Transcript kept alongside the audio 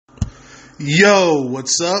Yo,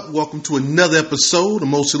 what's up? Welcome to another episode of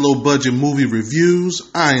Mostly Low Budget Movie Reviews.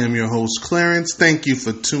 I am your host, Clarence. Thank you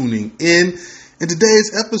for tuning in. In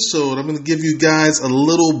today's episode, I'm going to give you guys a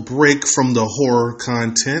little break from the horror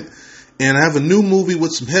content. And I have a new movie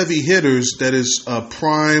with some heavy hitters that is a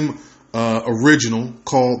prime original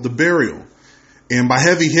called The Burial. And by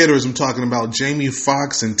heavy hitters, I'm talking about Jamie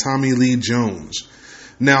Foxx and Tommy Lee Jones.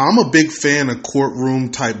 Now, I'm a big fan of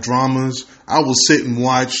courtroom type dramas. I will sit and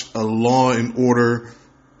watch a Law and Order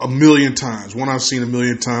a million times. One I've seen a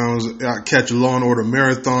million times. I catch a Law and Order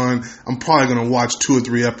marathon. I'm probably going to watch 2 or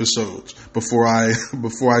 3 episodes before I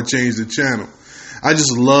change the channel. I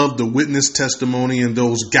just love the witness testimony and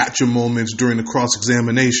those gotcha moments during the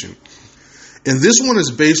cross-examination. And this one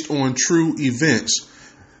is based on true events.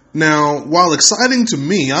 Now, while exciting to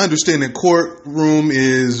me, I understand that courtroom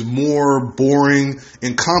is more boring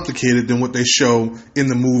and complicated than what they show in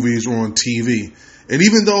the movies or on TV. And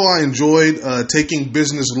even though I enjoyed taking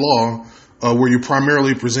business law, where you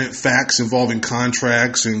primarily present facts involving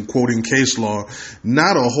contracts and quoting case law,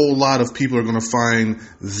 not a whole lot of people are going to find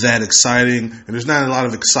that exciting. And there's not a lot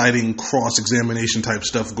of exciting cross-examination type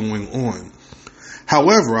stuff going on.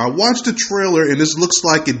 However, I watched the trailer and this looks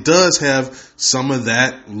like it does have some of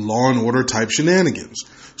that Law and Order type shenanigans.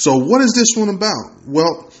 So what is this one about?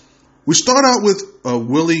 Well, we start out with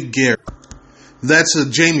Willie Garrett. That's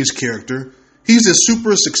Jamie's character. He's a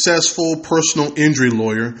super successful personal injury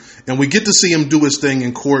lawyer, and we get to see him do his thing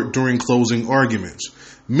in court during closing arguments.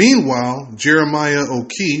 Meanwhile, Jeremiah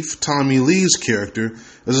O'Keefe, Tommy Lee's character,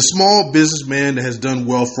 is a small businessman that has done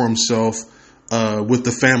well for himself with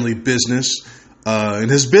the family business. And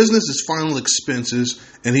his business is final expenses,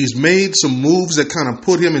 and he's made some moves that kind of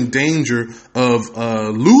put him in danger of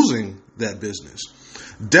losing that business.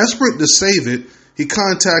 Desperate to save it, he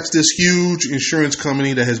contacts this huge insurance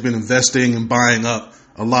company that has been investing and buying up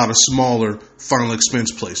a lot of smaller final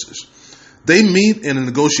expense places. They meet and a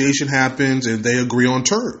negotiation happens and they agree on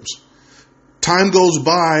terms. Time goes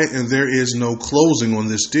by and there is no closing on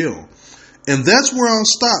this deal. And that's where I'll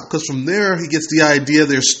stop, because from there he gets the idea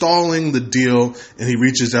they're stalling the deal and he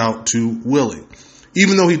reaches out to Willie.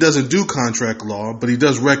 Even though he doesn't do contract law, but he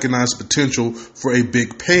does recognize potential for a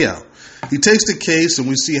big payout. He takes the case and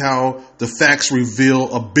we see how the facts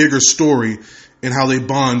reveal a bigger story and how they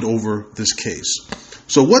bond over this case.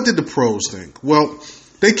 So what did the pros think? Well,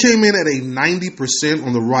 they came in at a 90%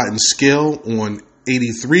 on the Rotten scale on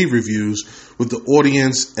 83 reviews, with the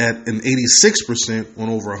audience at an 86% on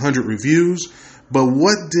over 100 reviews. But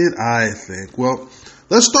what did I think? Well,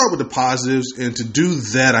 let's start with the positives, and to do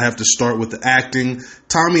that, I have to start with the acting.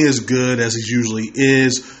 Tommy is good, as he usually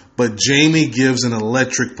is, but Jamie gives an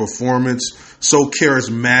electric performance, so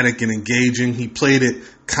charismatic and engaging. He played it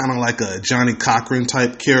kind of like a Johnny Cochran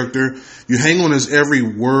type character. You hang on his every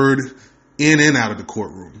word in and out of the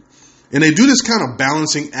courtroom. And they do this kind of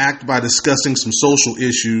balancing act by discussing some social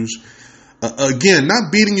issues. Again,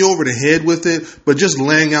 not beating you over the head with it, but just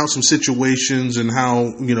laying out some situations and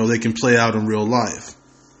how, they can play out in real life.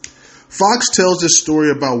 Foxx tells this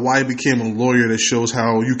story about why he became a lawyer that shows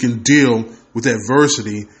how you can deal with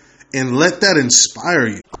adversity and let that inspire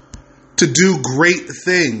you to do great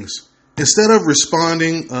things instead of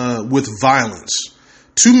responding with violence.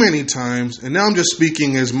 Too many times, and now I'm just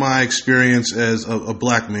speaking as my experience as a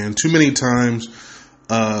black man, too many times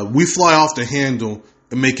we fly off the handle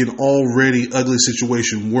and make an already ugly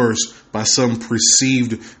situation worse by some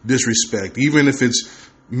perceived disrespect. Even if it's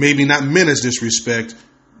maybe not meant as disrespect,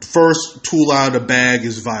 first tool out of the bag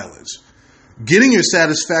is violence. Getting your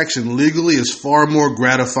satisfaction legally is far more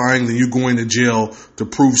gratifying than you going to jail to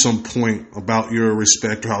prove some point about your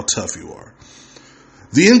respect or how tough you are.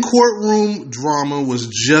 The in-courtroom drama was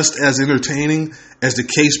just as entertaining as the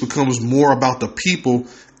case becomes more about the people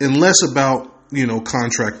and less about,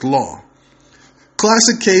 contract law.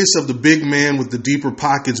 Classic case of the big man with the deeper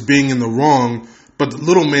pockets being in the wrong, but the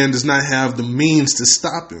little man does not have the means to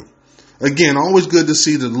stop him. Again, always good to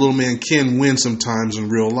see that the little man can win sometimes in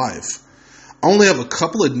real life. I only have a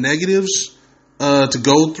couple of negatives to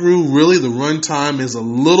go through. Really, the runtime is a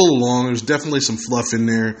little long. There's definitely some fluff in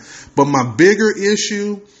there. But my bigger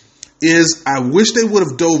issue is I wish they would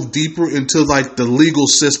have dove deeper into the legal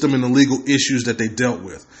system and the legal issues that they dealt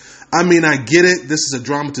with. I mean, I get it. This is a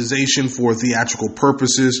dramatization for theatrical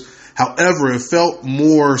purposes. However, it felt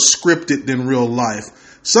more scripted than real life.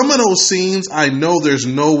 Some of those scenes, I know there's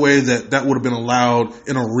no way that would have been allowed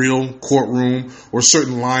in a real courtroom, or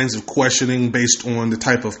certain lines of questioning based on the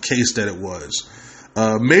type of case that it was.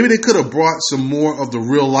 Maybe they could have brought some more of the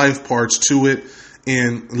real life parts to it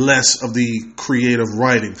and less of the creative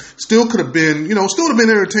writing. Still could have been, still would have been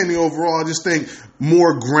entertaining overall. I just think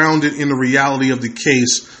more grounded in the reality of the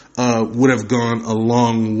case would have gone a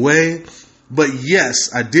long way. But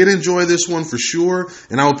yes, I did enjoy this one for sure,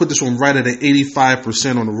 and I would put this one right at an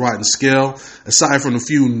 85% on the Rotten scale. Aside from a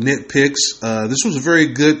few nitpicks, this was a very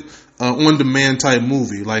good on-demand type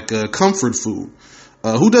movie, like comfort food.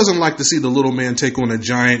 Who doesn't like to see the little man take on a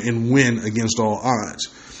giant and win against all odds?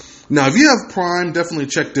 Now, if you have Prime, definitely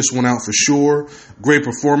check this one out for sure. Great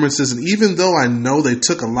performances, and even though I know they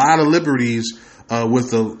took a lot of liberties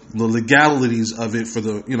with the legalities of it for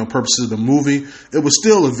the purposes of the movie, it was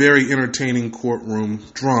still a very entertaining courtroom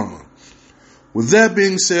drama. With that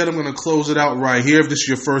being said, I'm going to close it out right here. If this is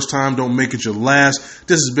your first time, don't make it your last.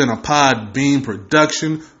 This has been a Podbean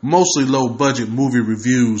production, mostly low-budget movie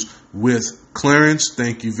reviews with Clarence.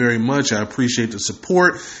 Thank you very much. I appreciate the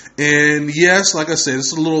support. And yes, like I said,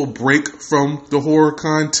 it's a little break from the horror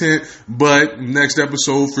content, but next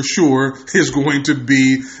episode for sure is going to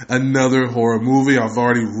be another horror movie. I've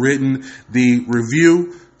already written the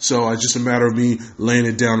review, so it's just a matter of me laying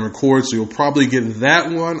it down and record. So you'll probably get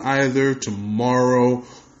that one either tomorrow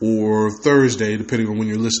or Thursday, depending on when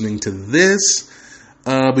you're listening to this.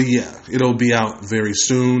 But yeah, it'll be out very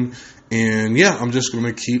soon. And yeah, I'm just going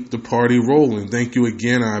to keep the party rolling. Thank you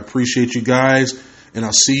again. I appreciate you guys. And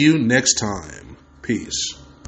I'll see you next time. Peace.